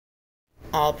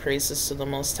All praises to the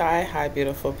Most High. Hi,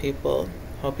 beautiful people.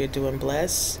 Hope you're doing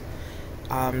blessed.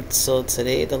 So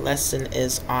today the lesson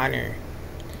is honor.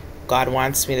 God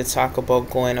wants me to talk about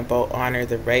going about honor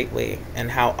the right way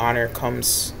and how honor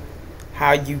comes,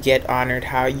 how you get honored,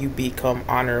 how you become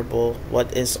honorable.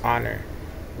 What is honor,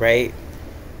 right?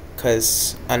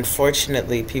 Because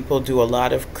unfortunately, people do a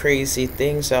lot of crazy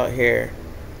things out here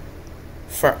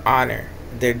for honor.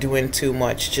 They're doing too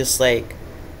much, just like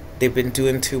they've been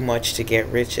doing too much to get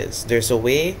riches. There's a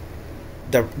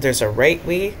right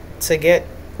way to get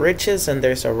riches, and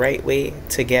there's a right way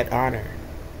to get honor.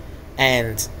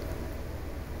 And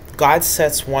God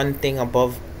sets one thing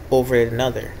above over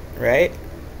another, right?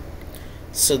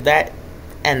 So that,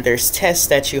 and there's tests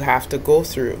that you have to go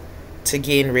through to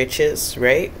gain riches,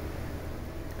 right?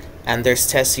 And there's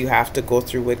tests you have to go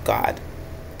through with God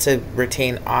to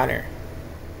retain honor.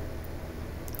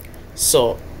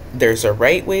 So there's a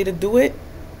right way to do it,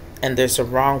 and there's a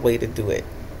wrong way to do it.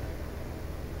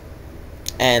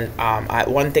 And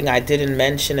one thing I didn't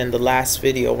mention in the last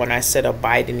video when I said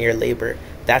abide in your labor,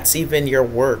 that's even your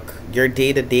work, your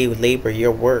day-to-day labor,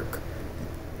 your work.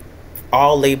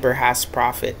 All labor has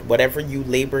profit. Whatever you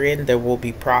labor in, there will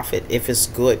be profit if it's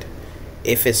good.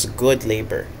 If it's good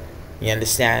labor. You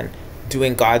understand?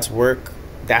 Doing God's work,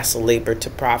 that's a labor to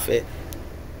profit.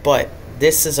 But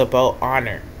this is about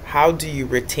honor. How do you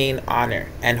retain honor?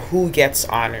 And who gets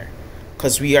honor?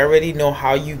 Because we already know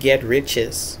how you get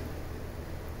riches.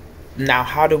 Now,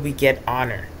 how do we get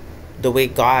honor? The way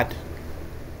God.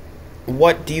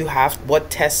 What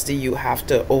tests do you have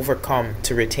to overcome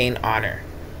to retain honor?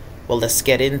 Well, let's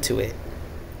get into it.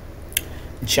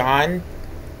 John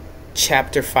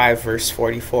chapter 5 verse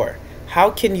 44. How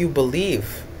can you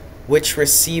believe which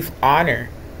receive honor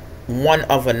one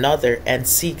of another and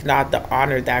seek not the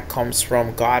honor that comes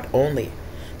from God only?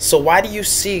 So why do you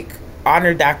seek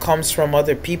honor that comes from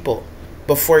other people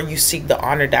before you seek the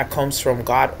honor that comes from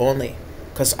God only?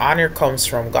 Because honor comes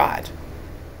from God.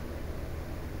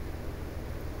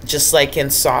 Just like in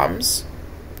Psalms,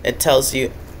 it tells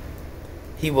you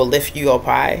He will lift you up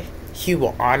high, He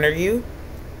will honor you.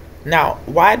 Now,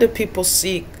 why do people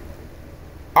seek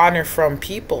honor from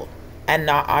people and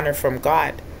not honor from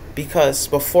God? Because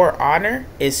before honor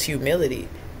is humility,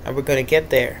 and we're going to get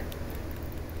there.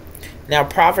 Now,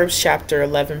 Proverbs chapter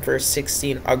 11 verse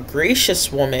 16, a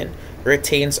gracious woman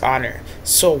retains honor.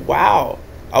 So wow,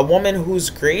 a woman who's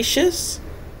gracious,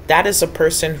 that is a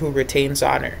person who retains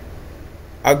honor.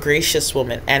 A gracious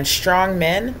woman. And strong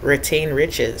men retain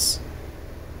riches.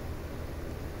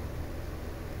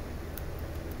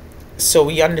 So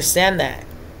we understand that.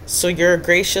 So you're a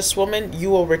gracious woman, you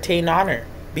will retain honor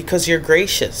because you're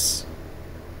gracious.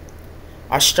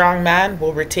 A strong man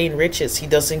will retain riches. He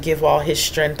doesn't give all his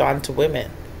strength onto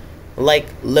women. Like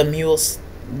Lemuel's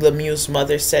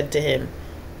mother said to him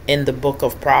in the book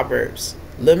of Proverbs.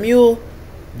 Lemuel,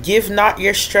 give not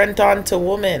your strength unto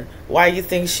woman. Why you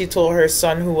think she told her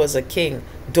son who was a king,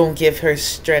 don't give her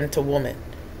strength to woman?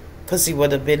 Because he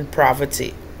would have been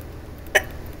poverty.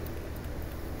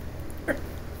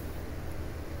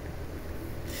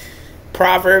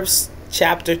 Proverbs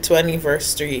chapter 20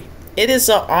 verse 3. It is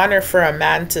an honor for a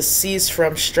man to cease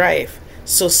from strife.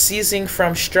 So ceasing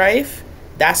from strife,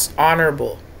 that's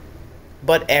honorable.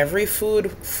 But every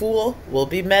fool will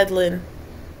be meddling.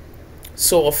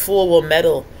 So a fool will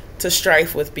meddle to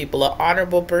strife with people. An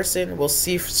honorable person will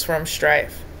cease from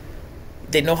strife.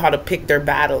 They know how to pick their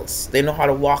battles. They know how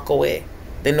to walk away.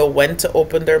 They know when to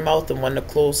open their mouth and when to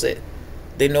close it.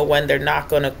 They know when they're not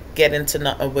going to get into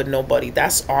nothing with nobody.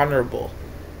 That's honorable.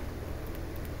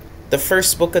 The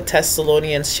first book of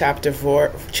Thessalonians chapter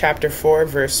 4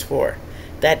 verse 4.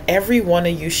 That every one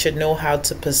of you should know how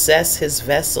to possess his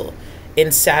vessel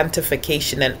in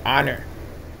sanctification and honor.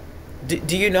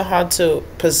 Do you know how to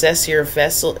possess your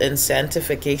vessel in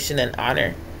sanctification and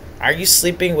honor? Are you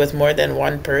sleeping with more than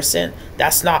one person?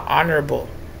 That's not honorable.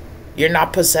 You're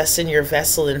not possessing your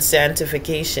vessel in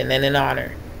sanctification and in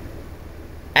honor.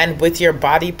 And with your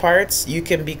body parts, you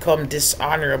can become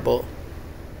dishonorable.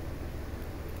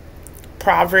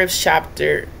 Proverbs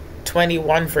chapter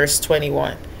 21 verse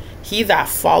 21. He that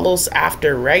follows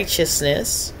after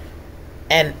righteousness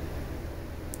and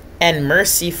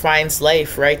mercy finds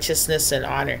life, righteousness, and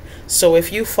honor. So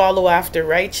if you follow after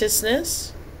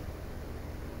righteousness,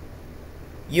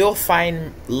 you'll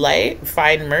find life,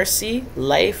 find mercy,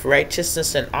 life,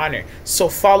 righteousness, and honor. So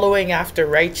following after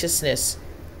righteousness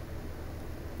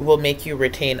will make you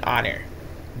retain honor.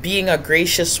 Being a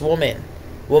gracious woman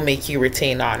will make you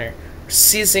retain honor.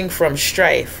 Ceasing from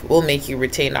strife will make you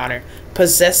retain honor.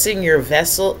 Possessing your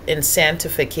vessel in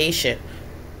sanctification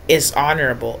is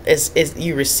honorable, is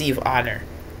you receive honor.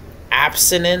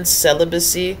 Abstinence,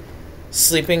 celibacy,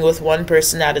 sleeping with one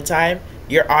person at a time,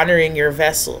 you're honoring your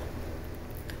vessel.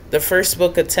 The first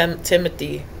book of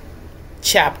Timothy,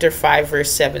 chapter 5,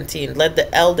 verse 17. Let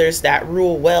the elders that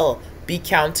rule well be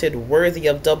counted worthy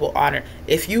of double honor.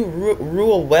 If you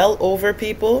rule well over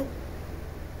people,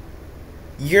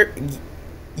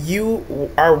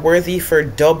 you are worthy for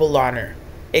double honor,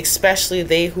 especially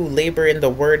they who labor in the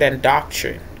word and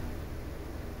doctrine.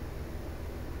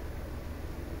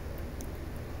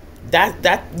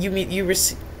 That you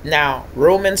receive. Now,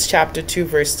 Romans chapter 2,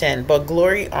 verse 10. But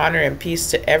glory, honor, and peace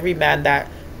to every man that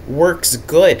works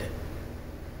good.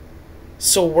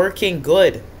 So working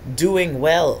good, doing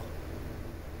well.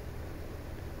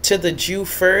 To the Jew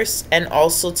first, and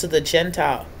also to the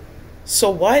Gentile. So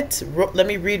what? Let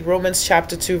me read Romans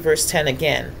chapter 2, verse 10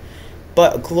 again.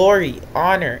 But glory,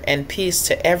 honor, and peace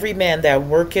to every man that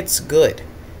worketh good.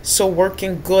 So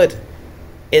working good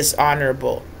is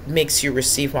honorable, makes you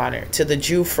receive honor. To the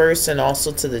Jew first, and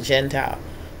also to the Gentile.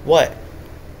 What?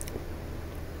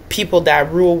 People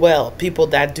that rule well, people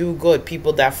that do good,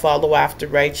 people that follow after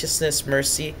righteousness,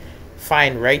 mercy,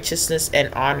 find righteousness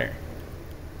and honor.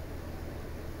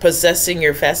 Possessing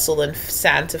your vessel in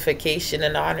sanctification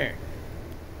and honor.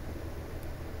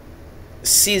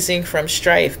 Ceasing from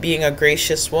strife, being a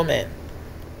gracious woman.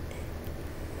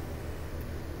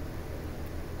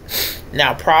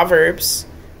 Now, Proverbs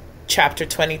chapter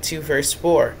 22, verse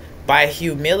 4. By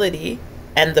humility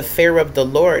and the fear of the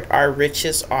Lord are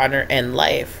riches, honor, and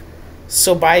life.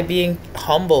 So by being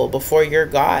humble before your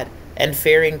God and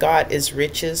fearing God is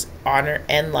riches, honor,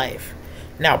 and life.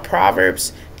 Now,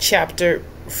 Proverbs chapter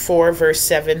 4, verse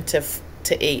 7 to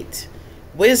 8.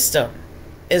 Wisdom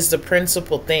is the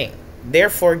principal thing.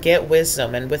 Therefore get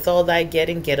wisdom, and with all thy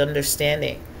getting, get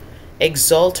understanding.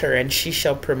 Exalt her, and she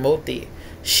shall promote thee.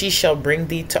 She shall bring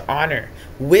thee to honor.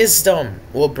 Wisdom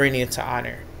will bring you to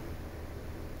honor.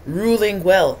 Ruling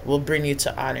well will bring you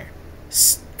to honor.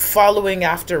 Following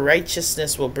after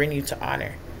righteousness will bring you to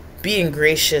honor. Being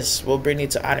gracious will bring you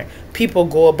to honor. People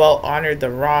go about honor the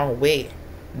wrong way.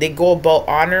 They go about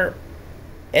honor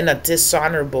in a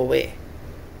dishonorable way.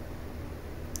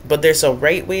 But there's a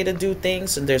right way to do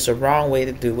things, and there's a wrong way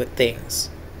to do things.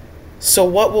 So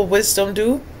what will wisdom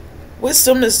do?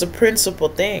 Wisdom is the principal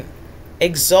thing.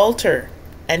 Exalt her,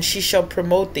 and she shall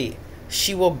promote thee.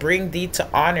 She will bring thee to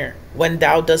honor when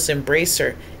thou dost embrace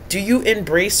her. Do you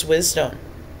embrace wisdom?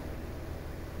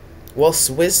 Well,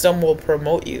 wisdom will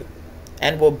promote you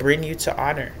and will bring you to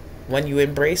honor when you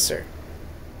embrace her.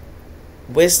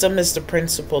 Wisdom is the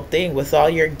principal thing. With all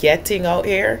your getting out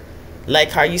here,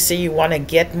 like how you say you want to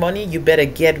get money, you better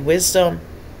get wisdom.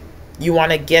 You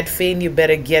want to get fame, you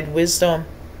better get wisdom.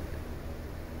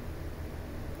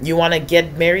 You want to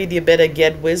get married, you better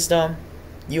get wisdom.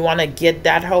 You want to get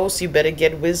that house, you better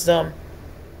get wisdom.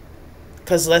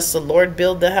 Because lest the Lord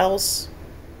build the house,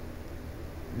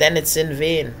 then it's in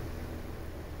vain.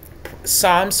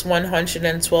 Psalms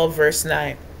 112, verse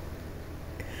 9.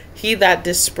 He that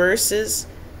disperses,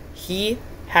 he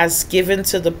has given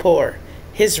to the poor.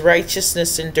 His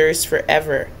righteousness endures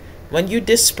forever. When you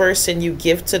disperse and you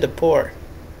give to the poor,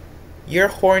 your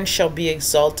horn shall be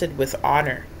exalted with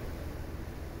honor.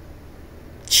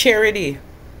 Charity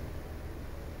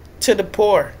to the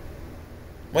poor.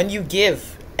 When you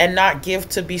give and not give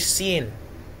to be seen.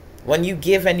 When you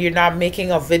give and you're not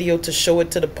making a video to show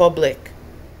it to the public.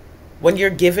 When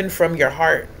you're giving from your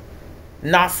heart,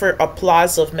 not for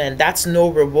applause of men, that's no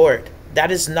reward.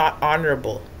 That is not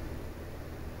honorable.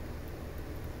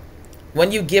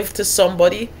 When you give to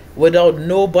somebody without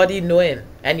nobody knowing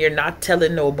and you're not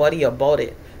telling nobody about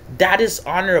it, that is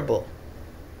honorable.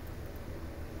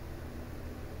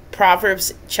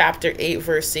 Proverbs chapter 8,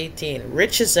 verse 18.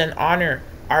 Riches and honor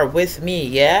are with me,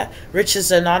 yeah?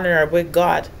 Riches and honor are with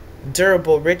God.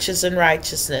 Durable riches and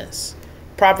righteousness.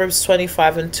 Proverbs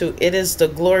 25 and 2. It is the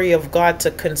glory of God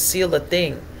to conceal a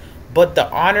thing, but the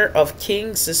honor of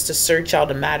kings is to search out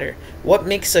a matter. What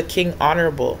makes a king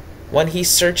honorable? When he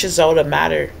searches out a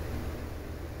matter,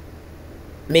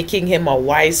 making him a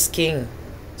wise king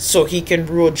so he can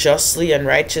rule justly and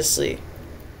righteously.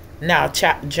 Now,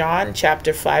 John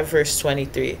chapter 5, verse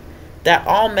 23. That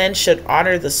all men should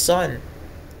honor the Son,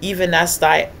 even as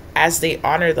they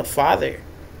honor the Father.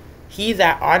 He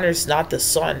that honors not the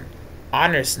Son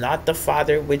honors not the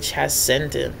Father which has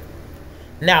sent him.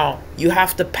 Now, you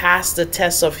have to pass the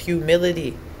test of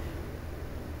humility,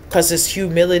 because it's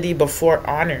humility before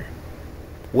honor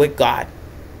with God.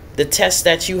 The test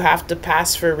that you have to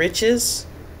pass for riches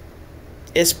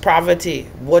is poverty.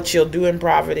 What you'll do in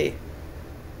poverty.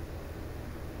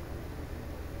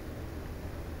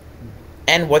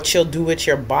 and what you'll do with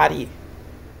your body.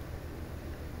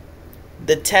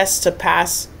 The test to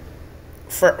pass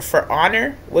for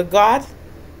honor with God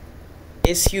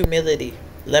is humility.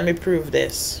 Let me prove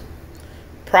this.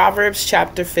 Proverbs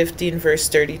chapter 15 verse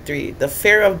 33. The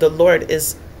fear of the Lord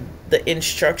is the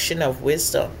instruction of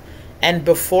wisdom, and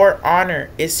before honor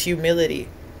is humility.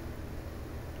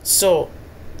 So,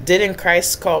 didn't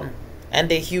Christ come and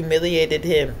they humiliated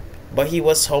him, but he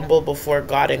was humble before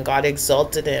God and God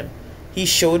exalted him? He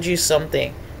showed you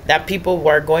something, that people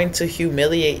were going to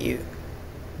humiliate you.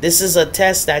 This is a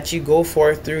test that you go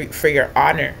for your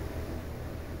honor.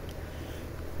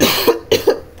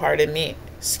 Pardon me.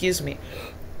 Excuse me.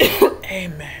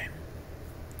 Amen.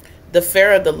 The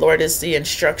fear of the Lord is the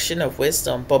instruction of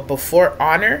wisdom, but before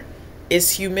honor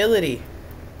is humility.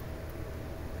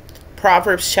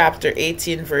 Proverbs chapter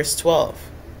 18 verse 12.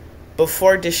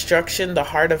 Before destruction the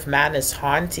heart of man is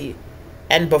haughty,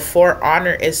 and before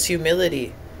honor is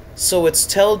humility. So it's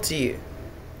told to you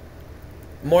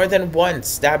more than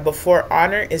once that before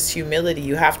honor is humility.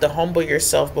 You have to humble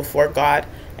yourself before God,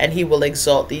 and he will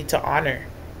exalt thee to honor.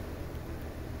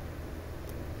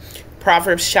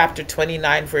 Proverbs chapter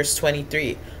 29 verse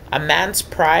 23. A man's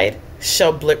pride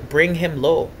shall bring him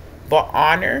low, but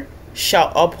honor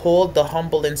shall uphold the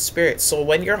humble in spirit. So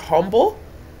when you're humble,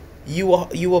 you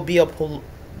will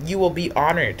be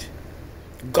honored.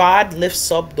 God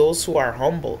lifts up those who are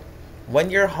humble. When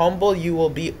you're humble, you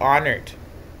will be honored.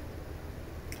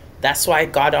 That's why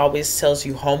God always tells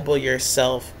you, humble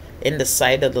yourself in the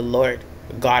sight of the Lord.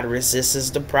 God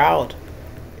resists the proud.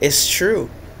 It's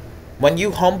true. When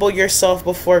you humble yourself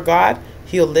before God,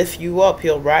 he'll lift you up.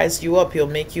 He'll rise you up. He'll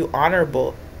make you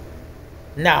honorable.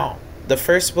 Now, the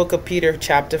first book of Peter,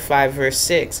 chapter 5, verse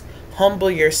 6.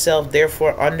 Humble yourself,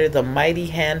 therefore, under the mighty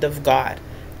hand of God,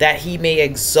 that he may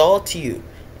exalt you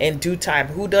in due time.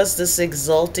 Who does this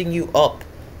exalting you up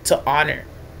to honor?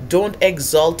 Don't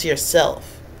exalt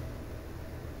yourself.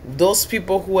 Those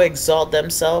people who exalt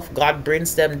themselves, God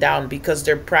brings them down because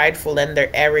they're prideful and they're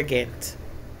arrogant.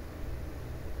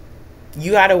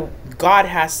 God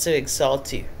has to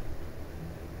exalt you,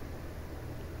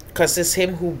 because it's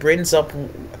him who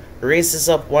raises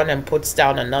up one and puts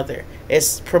down another.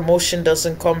 Its promotion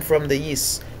doesn't come from the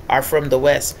east or from the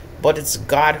west, but it's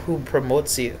God who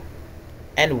promotes you,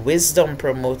 and wisdom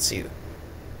promotes you.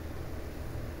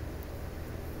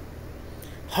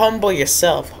 Humble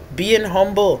yourself. Being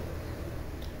humble.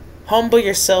 Humble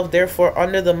yourself, therefore,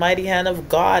 under the mighty hand of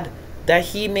God, that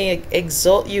he may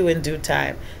exalt you in due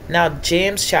time. Now,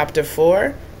 James chapter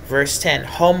 4, verse 10.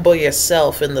 Humble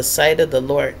yourself in the sight of the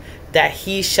Lord, that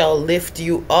he shall lift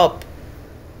you up.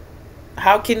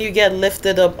 How can you get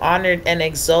lifted up, honored, and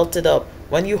exalted up?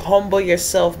 When you humble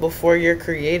yourself before your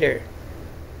Creator.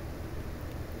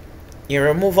 You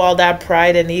remove all that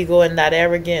pride and ego and that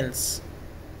arrogance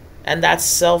and that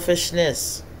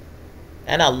selfishness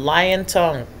and a lying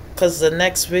tongue, because the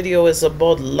next video is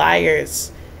about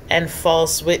liars and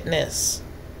false witness.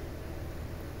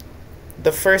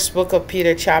 The first book of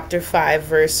Peter chapter 5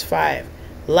 verse 5.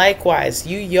 Likewise,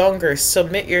 you younger,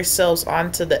 submit yourselves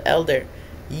unto the elder.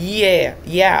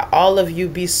 Yeah, all of you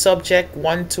be subject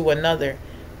one to another,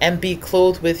 and be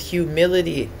clothed with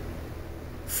humility.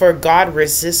 For God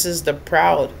resists the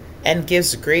proud and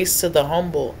gives grace to the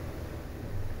humble.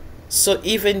 So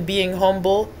even being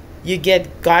humble,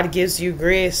 God gives you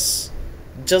grace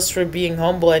just for being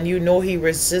humble, and you know he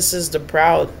resists the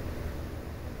proud.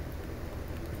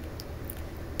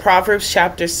 Proverbs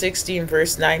chapter 16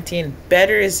 verse 19.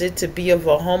 Better is it to be of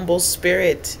a humble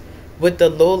spirit with the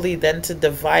lowly than to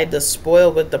divide the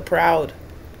spoil with the proud.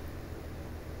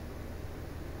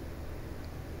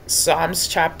 Psalms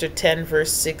chapter 10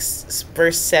 verse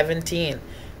 17.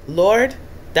 Lord,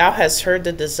 thou hast heard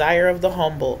the desire of the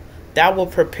humble. Thou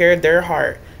wilt prepare their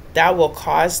heart. Thou wilt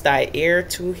cause thy ear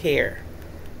to hear.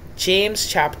 James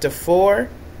chapter 4.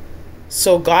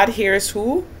 So God hears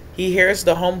who? He hears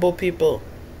the humble people.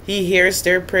 He hears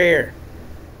their prayer.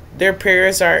 Their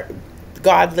prayers are,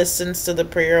 God listens to the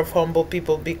prayer of humble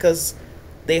people because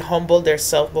they humble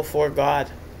themselves before God.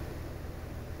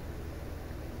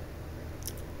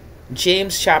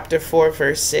 James chapter 4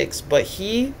 verse 6. But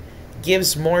he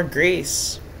gives more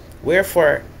grace.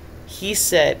 Wherefore he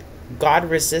said, God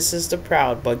resists the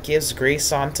proud, but gives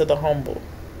grace unto the humble.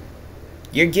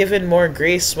 You're given more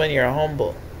grace when you're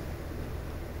humble.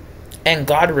 And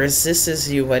God resists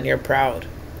you when you're proud.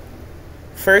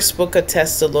 First book of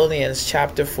Thessalonians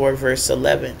chapter 4 verse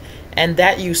 11. And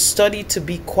that you study to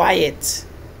be quiet,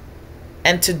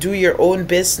 and to do your own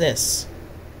business,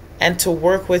 and to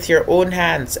work with your own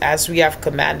hands as we have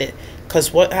commanded.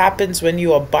 Because what happens when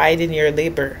you abide in your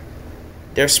labor?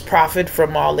 There's profit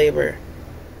from all labor.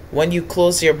 When you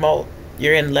close your mouth,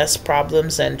 you're in less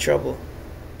problems and trouble.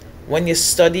 When you're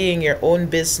studying your own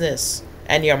business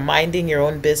and you're minding your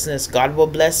own business, God will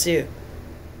bless you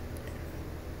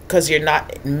because you're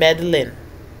not meddling.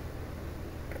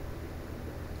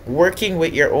 Working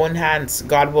with your own hands,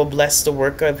 God will bless the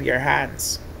work of your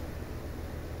hands.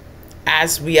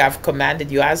 As we have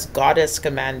commanded you, as God has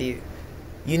commanded you.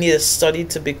 You need to study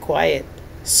to be quiet.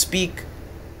 Speak.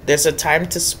 There's a time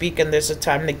to speak and there's a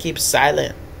time to keep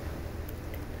silent.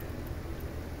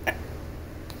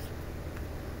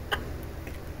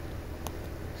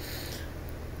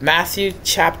 Matthew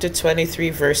chapter 23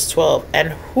 verse 12. And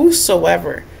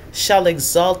whosoever shall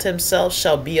exalt himself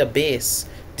shall be abased.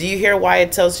 Do you hear why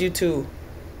it tells you to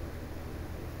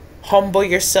humble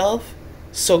yourself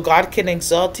so God can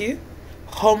exalt you?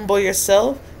 Humble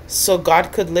yourself so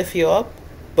God could lift you up?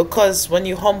 Because when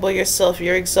you humble yourself,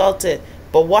 you're exalted.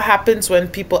 But what happens when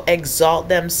people exalt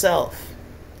themselves?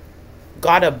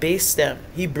 God abases them.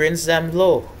 He brings them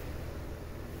low.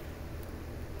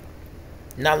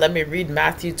 Now let me read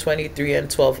Matthew 23 and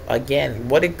 12 again.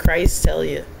 What did Christ tell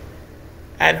you?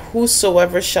 And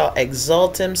whosoever shall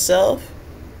exalt himself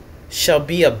shall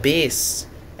be abased,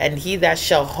 and he that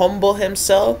shall humble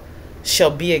himself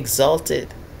shall be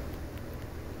exalted.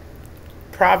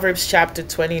 Proverbs chapter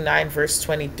 29 verse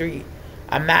 23.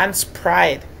 A man's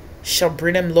pride shall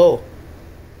bring him low,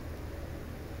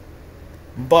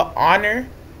 but honor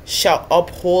shall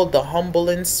uphold the humble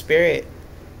in spirit.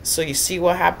 So you see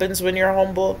what happens when you're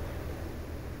humble?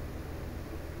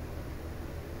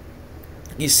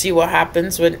 You see what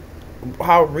happens when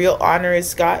how real honor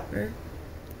is gotten?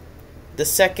 The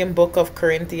second book of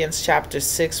Corinthians chapter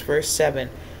 6 verse 7.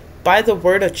 By the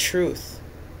word of truth,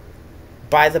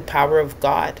 by the power of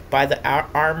God, by the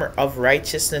armor of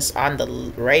righteousness on the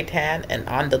right hand and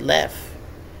on the left,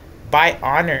 by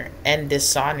honor and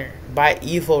dishonor, by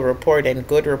evil report and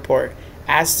good report,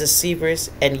 as deceivers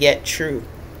and yet true,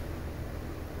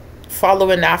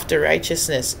 following after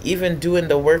righteousness, even doing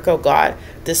the work of God,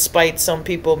 despite some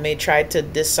people may try to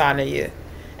dishonor you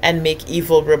and make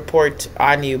evil report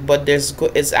on you, but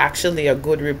it's actually a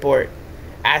good report,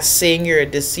 as saying you're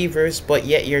deceivers but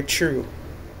yet you're true.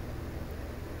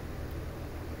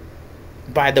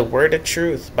 By the word of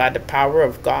truth, by the power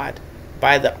of God,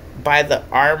 by the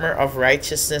armor of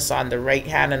righteousness on the right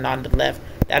hand and on the left.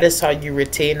 That is how you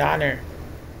retain honor.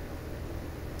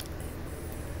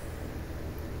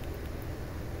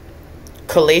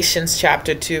 Galatians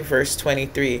chapter 2 verse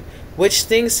 23. Which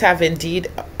things have indeed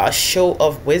a show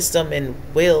of wisdom in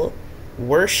will,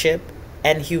 worship,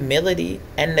 and humility,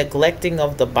 and neglecting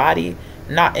of the body,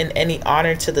 not in any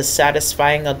honor to the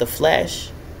satisfying of the flesh.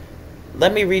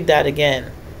 Let me read that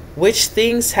again. Which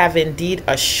things have indeed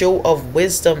a show of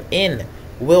wisdom in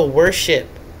will, worship,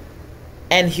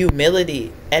 and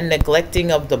humility, and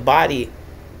neglecting of the body.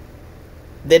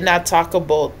 Did not talk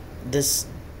about this,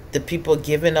 the people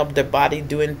giving up their body,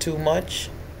 doing too much.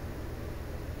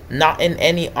 Not in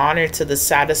any honor to the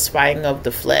satisfying of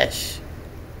the flesh.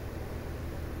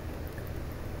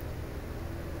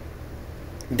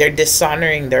 They're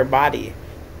dishonoring their body.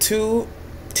 2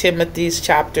 Timothy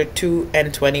chapter 2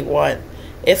 and 21.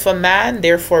 If a man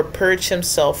therefore purge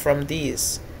himself from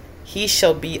these, he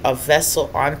shall be a vessel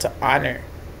unto honor.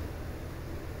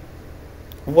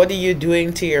 What are you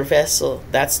doing to your vessel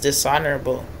that's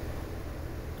dishonorable?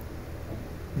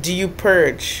 Do you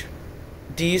purge?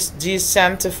 Do you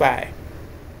sanctify?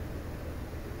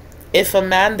 If a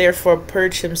man therefore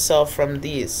purge himself from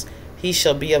these, he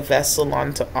shall be a vessel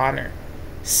unto honor,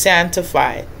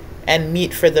 sanctified, and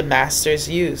meet for the master's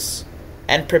use,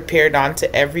 and prepared unto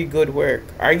every good work.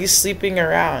 Are you sleeping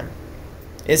around?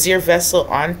 Is your vessel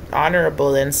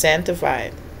honorable and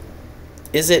sanctified?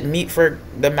 Is it meet for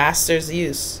the master's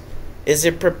use? Is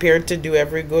it prepared to do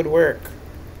every good work?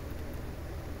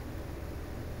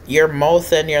 Your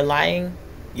mouth and your lying,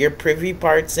 your privy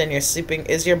parts and your sleeping,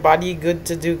 is your body good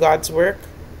to do God's work?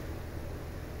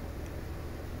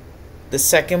 The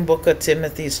second book of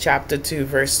Timothy chapter 2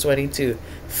 verse 22.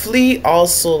 Flee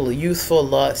also youthful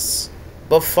lusts,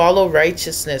 but follow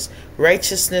righteousness.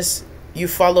 You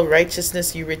follow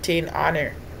righteousness, you retain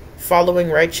honor. Following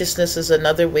righteousness is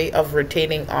another way of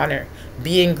retaining honor.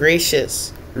 Being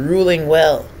gracious, ruling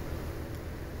well.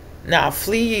 Now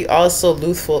flee ye also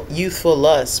youthful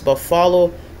lusts, but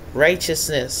follow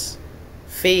righteousness,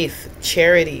 faith,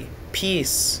 charity,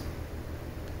 peace,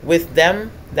 with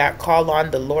them that call on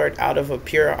the Lord out of a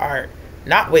pure heart.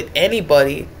 Not with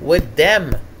anybody, with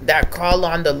them that call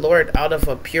on the Lord out of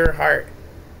a pure heart.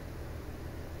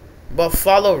 But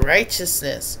follow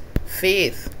righteousness,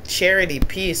 faith, charity,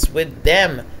 peace with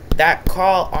them that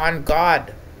call on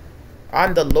God,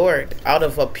 on the Lord, out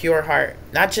of a pure heart.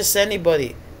 Not just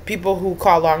anybody. People who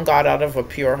call on God out of a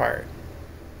pure heart.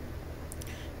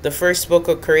 The first book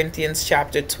of Corinthians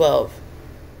chapter 12,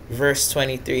 verse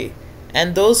 23.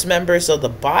 And those members of the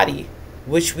body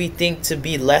which we think to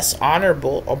be less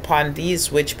honorable, upon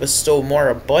these which bestow more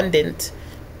abundant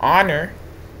honor,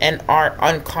 and are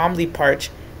uncomely parts,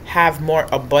 have more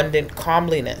abundant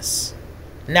comeliness.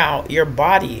 Now, your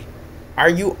body, are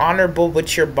you honorable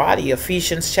with your body?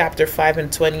 Ephesians chapter 5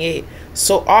 and 28.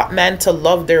 So ought men to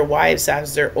love their wives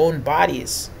as their own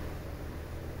bodies.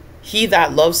 He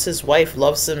that loves his wife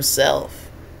loves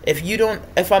himself. If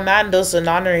a man doesn't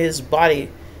honor his body,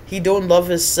 he don't love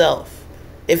himself.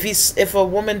 If a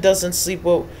woman doesn't sleep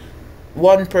with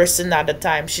one person at a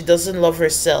time, she doesn't love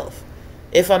herself.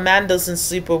 If a man doesn't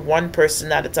sleep with one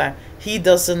person at a time, he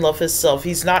doesn't love himself.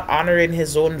 He's not honoring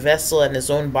his own vessel and his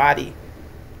own body.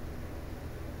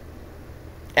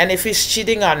 And if he's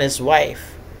cheating on his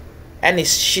wife and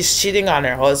she's cheating on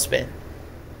her husband,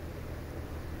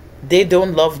 they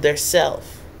don't love their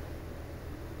self,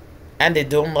 and they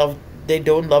don't love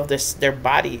their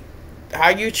body. How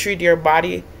you treat your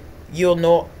body, you'll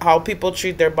know. How people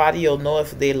treat their body, you'll know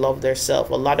if they love their self.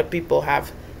 A lot of people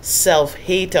have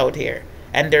self-hate out here,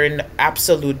 and they're in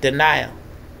absolute denial.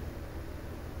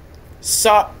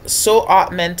 So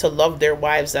ought men to love their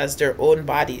wives as their own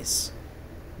bodies.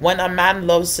 When a man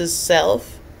loves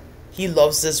himself, he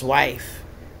loves his wife,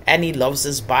 and he loves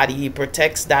his body. He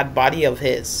protects that body of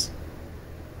his.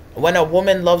 When a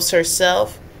woman loves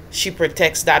herself, she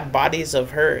protects that bodies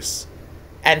of hers,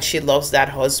 and she loves that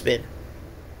husband.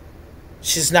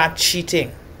 She's not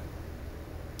cheating.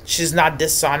 She's not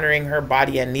dishonoring her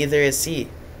body, and neither is he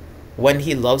when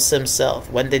he loves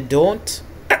himself. When they don't,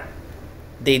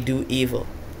 they do evil.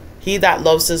 He that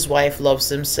loves his wife loves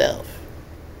himself.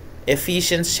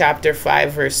 Ephesians chapter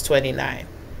 5 verse 29.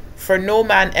 For no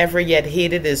man ever yet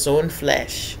hated his own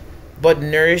flesh, but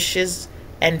nourishes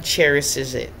and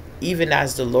cherishes it, even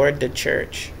as the Lord the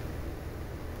church.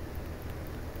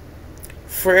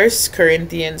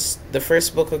 The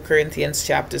first book of Corinthians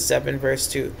chapter 7 verse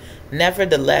 2.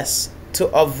 Nevertheless, to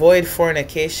avoid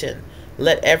fornication,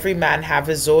 let every man have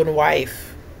his own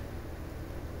wife,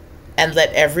 and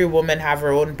let every woman have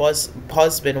her own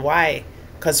husband. Why?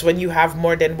 Because when you have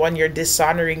more than one, you're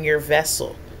dishonoring your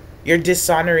vessel. You're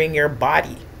dishonoring your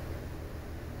body.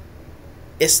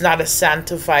 It's not a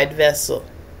sanctified vessel.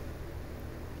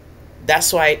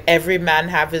 That's why every man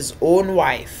have his own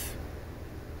wife.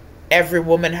 Every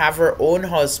woman have her own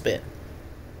husband.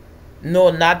 No,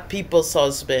 not people's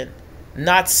husband.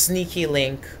 Not sneaky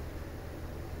link.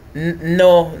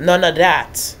 No, none of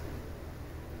that.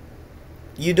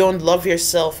 You don't love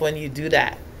yourself when you do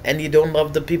that. And you don't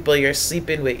love the people you're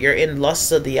sleeping with. You're in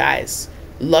lust of the eyes,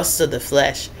 lust of the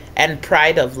flesh, and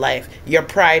pride of life. You're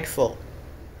prideful.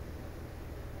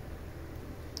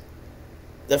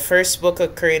 The first book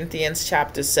of Corinthians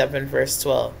chapter 7 verse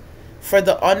 12. For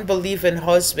the unbelieving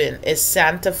husband is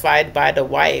sanctified by the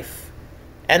wife,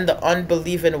 and the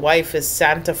unbelieving wife is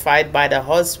sanctified by the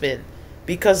husband,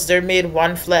 because they're made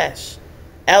one flesh.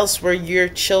 Else were your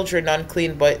children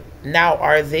unclean, but now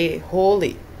are they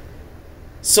holy.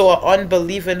 So an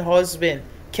unbelieving husband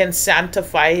can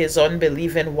sanctify his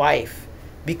unbelieving wife,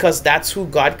 because that's who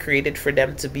God created for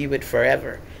them to be with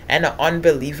forever. And an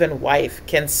unbelieving wife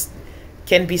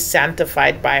can be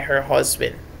sanctified by her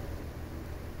husband.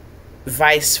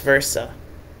 Vice versa.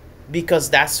 Because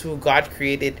that's who God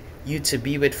created you to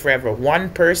be with forever. One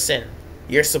person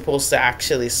you're supposed to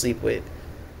actually sleep with.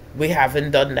 We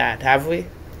haven't done that, have we?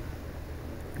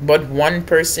 But one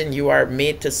person you are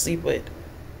made to sleep with.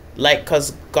 Like,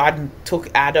 because God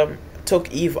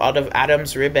took Eve out of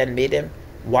Adam's rib and made him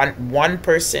one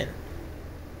person.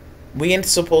 We ain't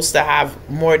supposed to have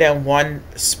more than one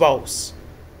spouse.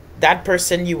 That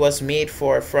person you was made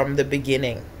for from the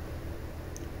beginning.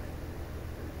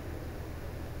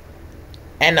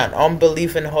 And an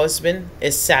unbelieving husband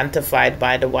is sanctified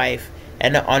by the wife,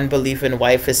 and an unbelieving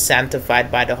wife is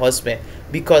sanctified by the husband,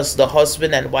 because the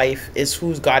husband and wife is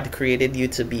who God created you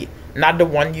to be, not the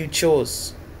one you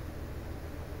chose.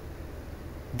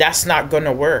 That's not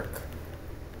gonna work.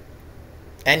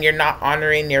 And you're not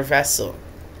honoring your vessel,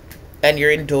 and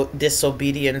you're in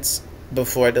disobedience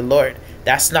before the Lord.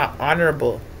 That's not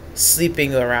honorable.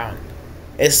 Sleeping around,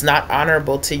 it's not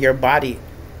honorable to your body,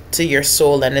 to your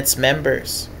soul and its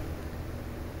members.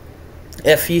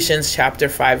 Ephesians chapter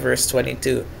 5 verse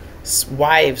 22.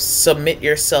 Wives, submit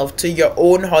yourself to your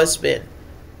own husband,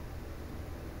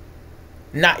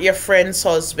 not your friend's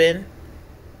husband,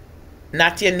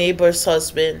 not your neighbor's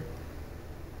husband,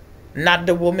 not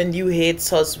the woman you hate's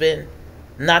husband,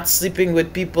 not sleeping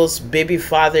with people's baby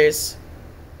fathers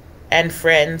and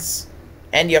friends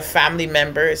and your family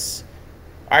members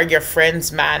or your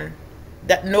friends' man.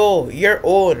 That no, your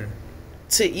own.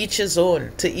 To each his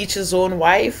own. To each his own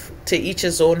wife, to each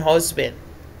his own husband.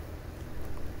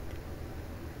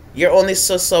 You're only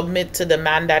so submit to the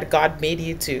man that God made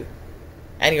you to.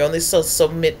 And you only so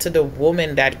submit to the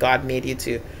woman that God made you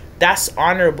to. That's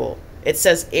honorable. It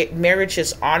says marriage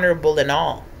is honorable and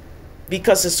all.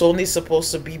 Because it's only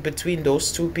supposed to be between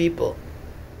those two people.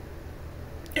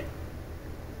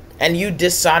 And you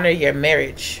dishonor your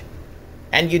marriage.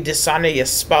 And you dishonor your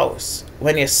spouse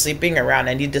when you're sleeping around.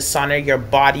 And you dishonor your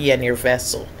body and your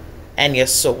vessel and your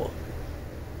soul.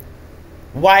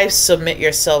 Wives, submit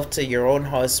yourself to your own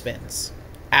husbands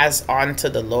as unto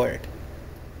the Lord.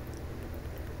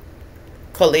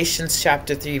 Galatians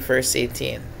chapter 3 verse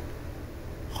 18.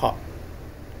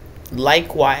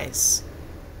 Likewise,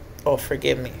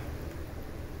 forgive me.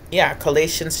 Yeah,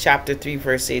 Galatians chapter 3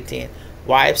 verse 18.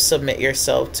 Wives, submit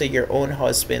yourself to your own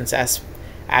husbands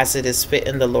as it is fit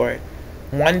in the Lord.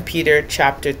 1 Peter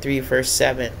chapter 3 verse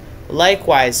 7.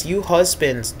 Likewise, you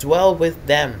husbands, dwell with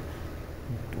them.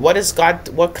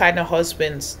 What kind of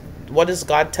husbands? What does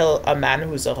God tell a man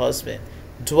who's a husband?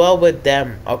 Dwell with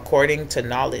them according to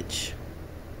knowledge,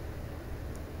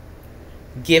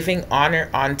 giving honor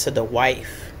unto the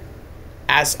wife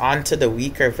as unto the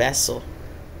weaker vessel,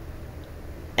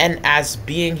 and as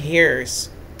being heirs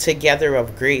together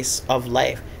of grace of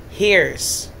life.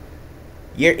 Heirs,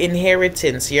 your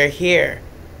inheritance, your heir,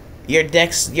 your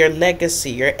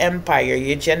legacy, your empire,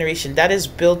 your generation, that is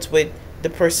built with the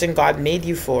person God made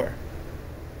you for.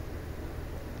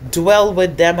 Dwell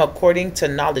with them according to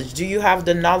knowledge. Do you have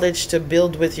the knowledge to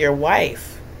build with your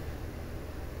wife?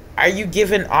 Are you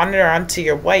giving honor unto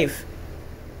your wife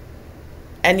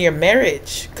and your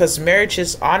marriage? Because marriage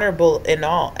is honorable in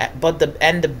all, but the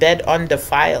bed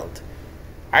undefiled.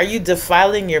 Are you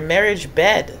defiling your marriage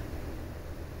bed?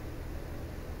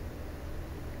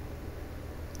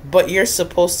 But you're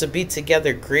supposed to be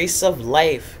together, grace of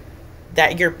life,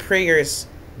 that your prayers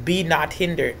be not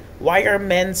hindered. Why are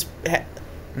men's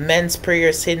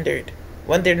prayers hindered?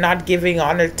 When they're not giving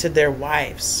honor to their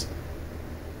wives,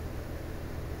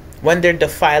 when they're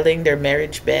defiling their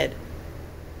marriage bed.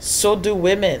 So do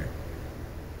women.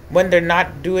 When they're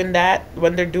not doing that,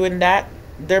 when they're doing that,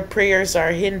 their prayers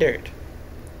are hindered.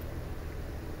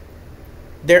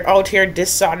 They're out here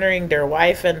dishonoring their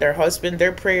wife and their husband,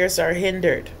 their prayers are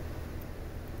hindered.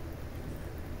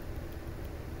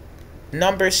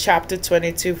 Numbers chapter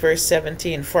 22 verse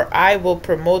 17. For I will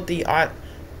promote thee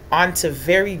unto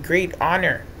very great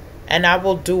honor, and I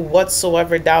will do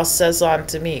whatsoever thou says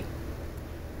unto me.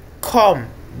 Come,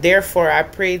 therefore I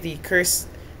pray thee, cursed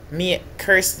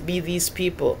be these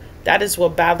people. That is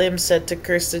what Balaam said to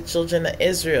curse the children of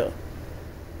Israel.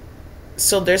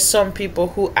 So there's some people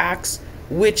who ask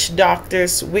witch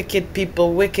doctors, wicked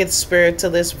people, wicked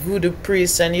spiritualists, voodoo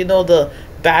priests, and the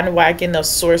bandwagon of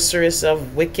sorcerers,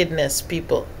 of wickedness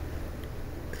people,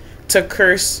 to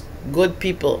curse good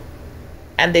people.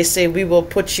 And they say, we will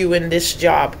put you in this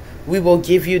job, we will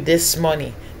give you this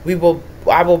money,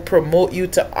 I will promote you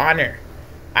to honor,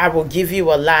 I will give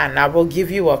you a land, I will give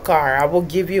you a car, I will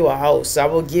give you a house, I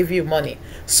will give you money.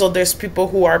 So there's people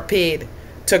who are paid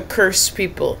to curse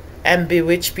people and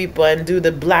bewitch people and do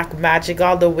the black magic,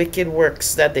 all the wicked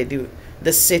works that they do,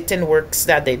 the Satan works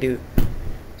that they do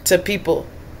to people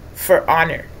for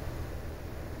honor.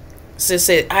 So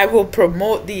say, I will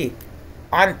promote thee.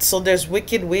 So there's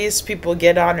wicked ways people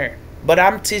get honor, but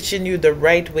I'm teaching you the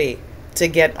right way to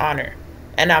get honor,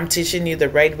 and I'm teaching you the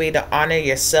right way to honor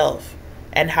yourself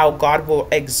and how God will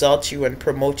exalt you and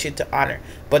promote you to honor.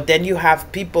 But then you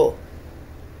have people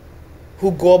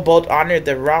who go about honor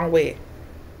the wrong way.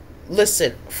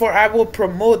 Listen, for I will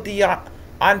promote thee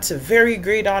unto very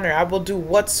great honor. I will do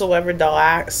whatsoever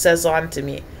thou says unto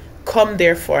me. Come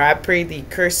therefore, I pray thee,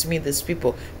 curse me this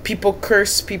people. People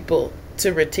curse people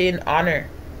to retain honor.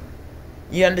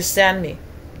 You understand me?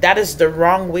 That is the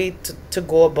wrong way to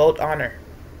go about honor.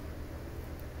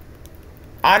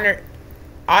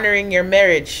 Honoring your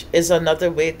marriage is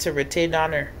another way to retain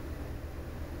honor.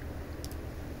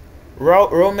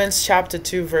 Romans chapter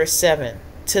 2 verse 7.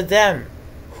 To them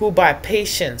who by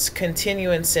patience,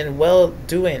 continuance in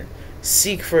well-doing,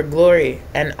 seek for glory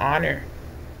and honor.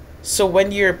 So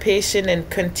when you're patient and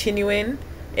continuing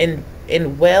in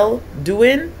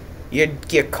well-doing,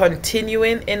 you're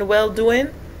continuing in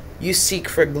well-doing, you seek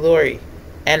for glory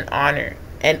and honor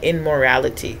and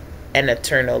immorality and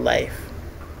eternal life.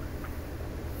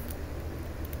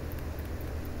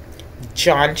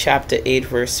 John chapter 8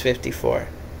 verse 54.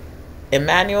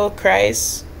 Emmanuel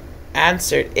Christ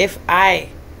answered, if I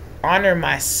honor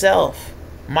myself,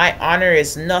 my honor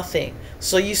is nothing.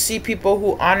 So you see people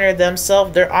who honor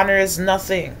themselves, their honor is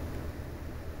nothing.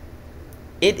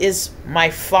 It is my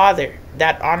Father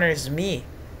that honors me,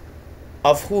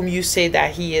 of whom you say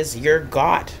that he is your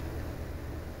God.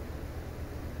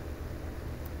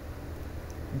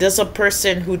 Does a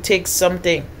person who takes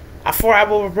something, for I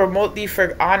will promote thee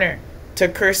for honor, to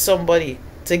curse somebody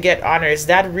to get honor, is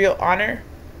that real honor?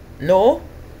 No.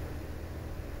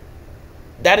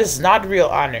 That is not real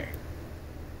honor.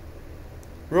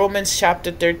 Romans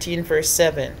chapter 13 verse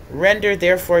 7. Render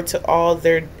therefore to all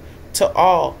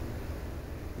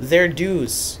their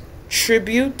dues.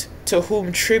 Tribute to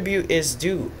whom tribute is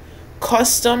due.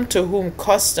 Custom to whom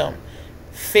custom.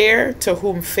 Fair to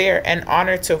whom fair. And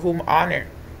honor to whom honor.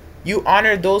 You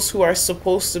honor those who are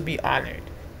supposed to be honored.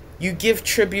 You give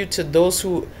tribute to those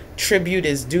who tribute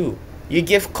is due. You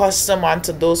give custom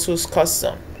unto those whose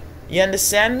custom. You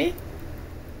understand me?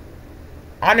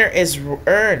 Honor is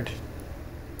earned.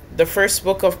 The first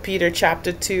book of Peter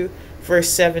chapter 2 verse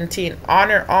 17.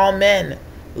 Honor all men.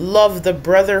 Love the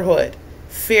brotherhood.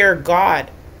 Fear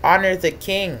God. Honor the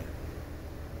king.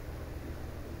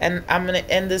 And I'm going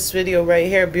to end this video right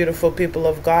here, beautiful people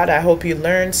of God. I hope you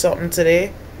learned something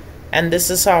today. And this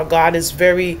is how God is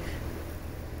very,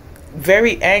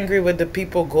 very angry with the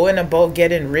people going about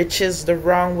getting riches the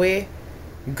wrong way,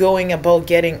 going about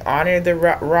getting honor the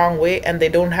wrong way, and they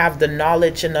don't have the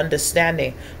knowledge and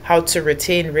understanding how to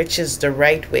retain riches the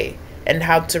right way and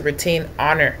how to retain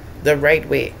honor the right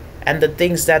way, and the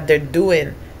things that they're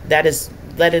doing that is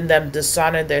letting them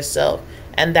dishonor themselves,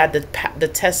 and that the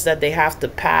test that they have to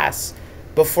pass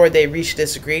before they reach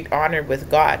this great honor with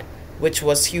God, which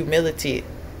was humility.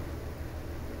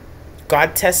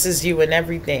 God tests you in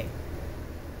everything.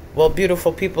 Well,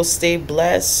 beautiful people, stay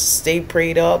blessed, stay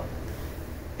prayed up,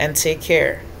 and take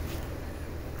care.